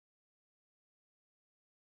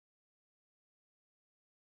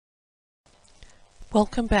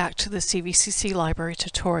Welcome back to the CVCC Library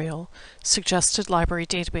tutorial, Suggested Library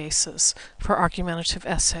Databases for Argumentative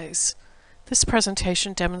Essays. This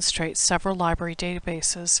presentation demonstrates several library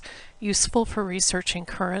databases useful for researching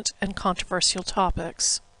current and controversial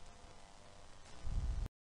topics.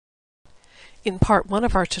 In part 1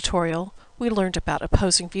 of our tutorial, we learned about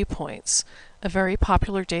Opposing Viewpoints, a very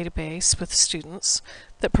popular database with students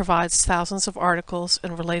that provides thousands of articles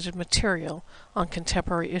and related material on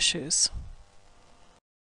contemporary issues.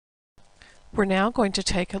 We're now going to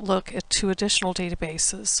take a look at two additional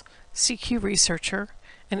databases, CQ Researcher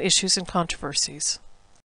and Issues and Controversies.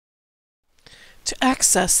 To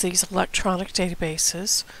access these electronic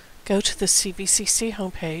databases, go to the CVCC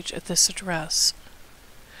homepage at this address.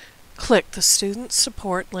 Click the Student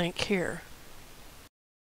Support link here.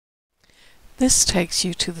 This takes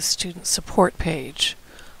you to the Student Support page.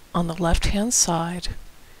 On the left-hand side,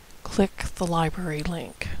 click the Library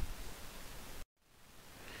link.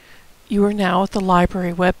 You are now at the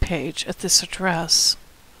library webpage at this address.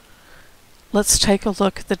 Let's take a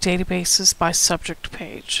look at the Databases by Subject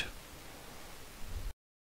page.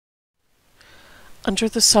 Under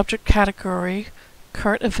the subject category,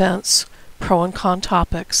 Current Events, Pro and Con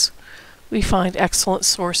Topics, we find excellent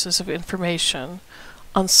sources of information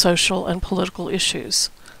on social and political issues.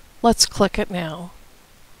 Let's click it now.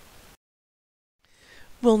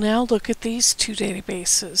 We'll now look at these two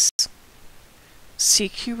databases,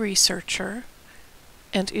 CQ Researcher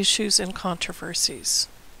and Issues and Controversies.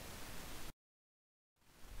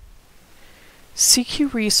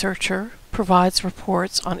 CQ Researcher provides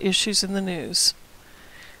reports on issues in the news.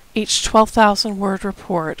 Each 12,000-word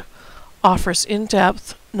report offers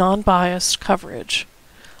in-depth, non-biased coverage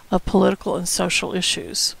of political and social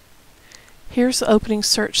issues. Here's the opening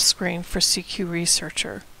search screen for CQ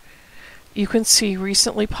Researcher. You can see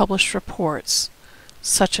recently published reports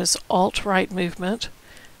such as alt-right movement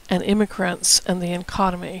and immigrants and the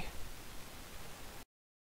economy.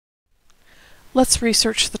 Let's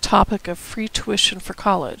research the topic of free tuition for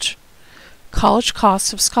college. College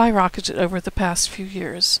costs have skyrocketed over the past few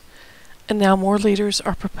years, and now more leaders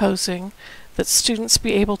are proposing that students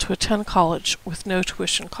be able to attend college with no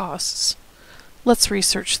tuition costs. Let's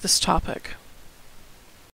research this topic.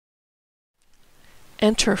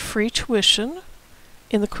 Enter free tuition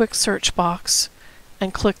in the quick search box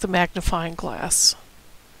and click the magnifying glass.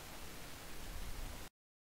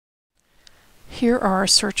 Here are our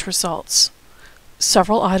search results.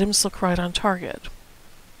 Several items look right on target.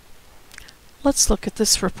 Let's look at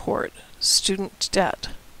this report, Student Debt.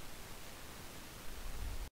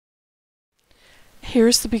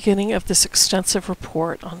 Here's the beginning of this extensive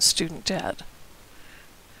report on student debt.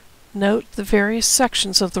 Note the various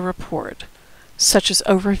sections of the report, such as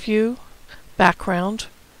Overview, Background,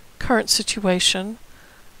 Current Situation,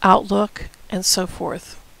 Outlook, and so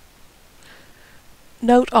forth.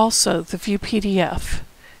 Note also the View PDF,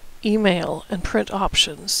 email, and print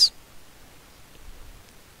options.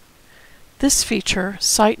 This feature,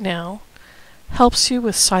 Cite Now, helps you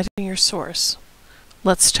with citing your source.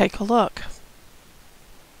 Let's take a look.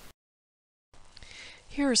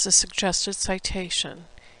 Here is a suggested citation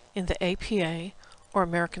in the APA or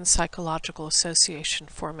American Psychological Association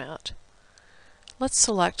format. Let's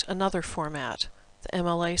select another format, the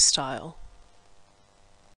MLA style.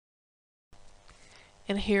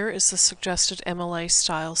 And here is the suggested MLA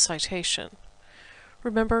style citation.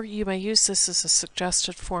 Remember, you may use this as a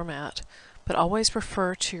suggested format, but always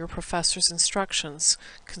refer to your professor's instructions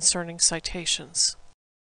concerning citations.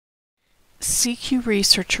 CQ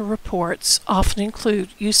Researcher reports often include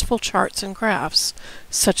useful charts and graphs,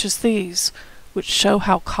 such as these, which show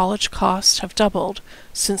how college costs have doubled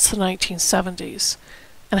since the 1970s,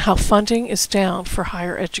 and how funding is down for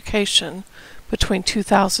higher education between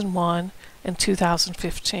 2001 and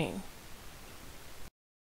 2015.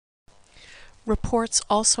 Reports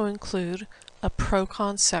also include a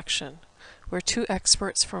pro-con section, where two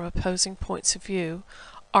experts from opposing points of view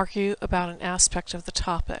argue about an aspect of the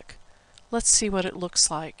topic. Let's see what it looks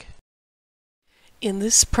like. In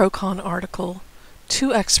this pro-con article,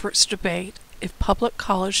 two experts debate if public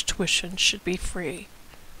college tuition should be free.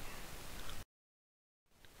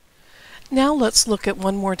 Now let's look at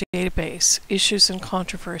one more database, Issues and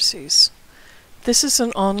Controversies. This is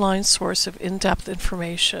an online source of in-depth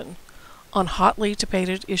information on hotly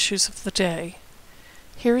debated issues of the day.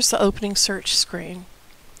 Here's the opening search screen.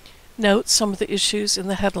 Note some of the issues in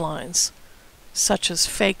the headlines, such as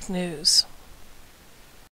fake news.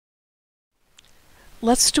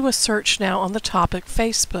 Let's do a search now on the topic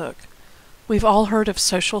Facebook. We've all heard of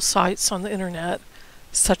social sites on the internet,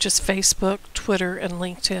 such as Facebook, Twitter, and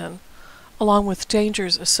LinkedIn, along with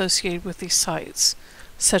dangers associated with these sites,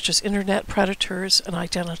 such as internet predators and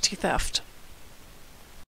identity theft.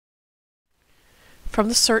 From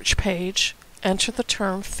the search page, enter the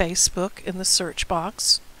term Facebook in the search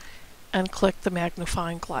box and click the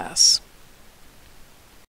magnifying glass.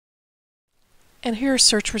 And here are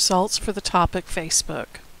search results for the topic Facebook.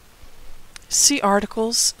 See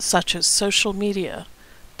articles such as social media.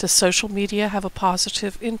 Does social media have a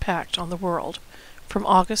positive impact on the world? From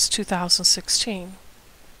August 2016.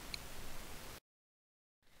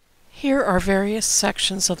 Here are various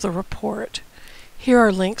sections of the report. Here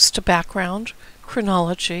are links to background,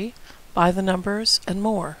 chronology, by the numbers, and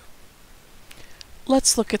more.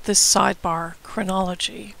 Let's look at this sidebar,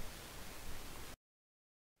 chronology.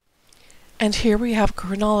 And here we have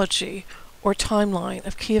chronology, or timeline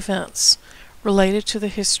of key events related to the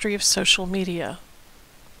history of social media.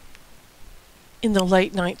 In the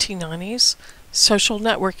late 1990s, social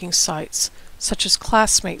networking sites such as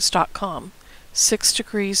Classmates.com,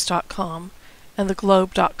 6degrees.com, and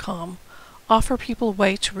theglobe.com offer people a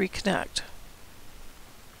way to reconnect.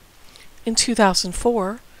 In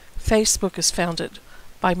 2004, Facebook is founded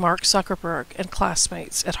by Mark Zuckerberg and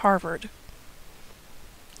classmates at Harvard.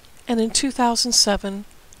 And in 2007,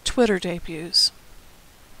 Twitter debuts.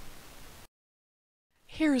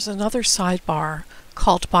 Here is another sidebar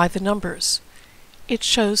called By the Numbers. It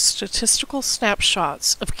shows statistical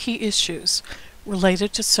snapshots of key issues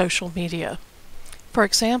related to social media. For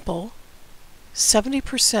example,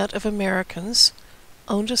 70% of Americans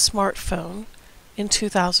owned a smartphone in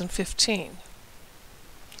 2015.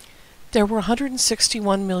 There were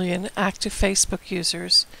 161 million active Facebook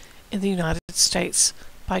users in the United States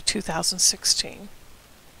by 2016.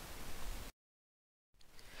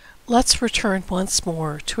 Let's return once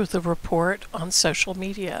more to the report on social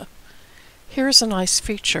media. Here's a nice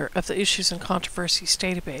feature of the Issues and Controversies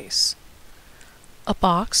database. A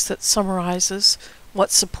box that summarizes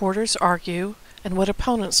what supporters argue and what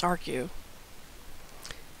opponents argue.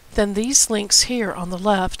 Then these links here on the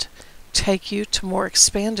left take you to more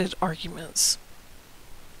expanded arguments.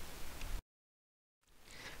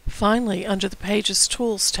 Finally, under the Pages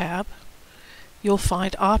Tools tab, you'll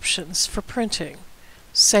find options for printing,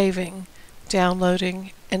 saving,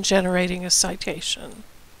 downloading, and generating a citation.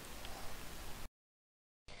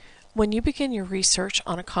 When you begin your research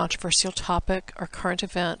on a controversial topic or current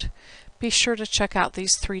event, be sure to check out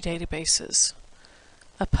these three databases: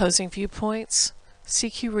 Opposing Viewpoints,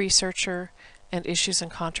 CQ Researcher, and Issues and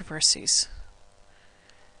Controversies.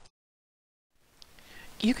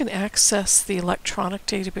 You can access the electronic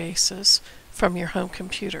databases from your home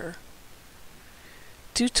computer.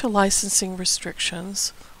 Due to licensing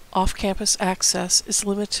restrictions, off-campus access is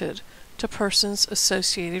limited to persons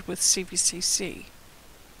associated with CVCC.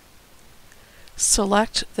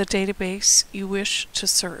 Select the database you wish to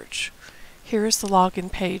search. Here is the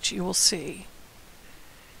login page you will see.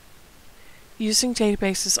 Using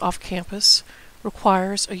databases off-campus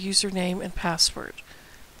requires a username and password,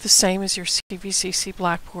 the same as your CVCC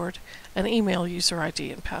Blackboard and email user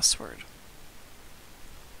ID and password.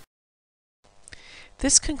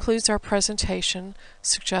 This concludes our presentation,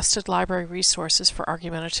 Suggested Library Resources for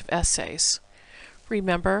Argumentative Essays.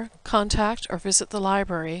 Remember, contact or visit the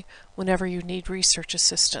library whenever you need research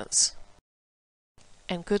assistance.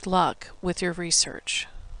 And good luck with your research.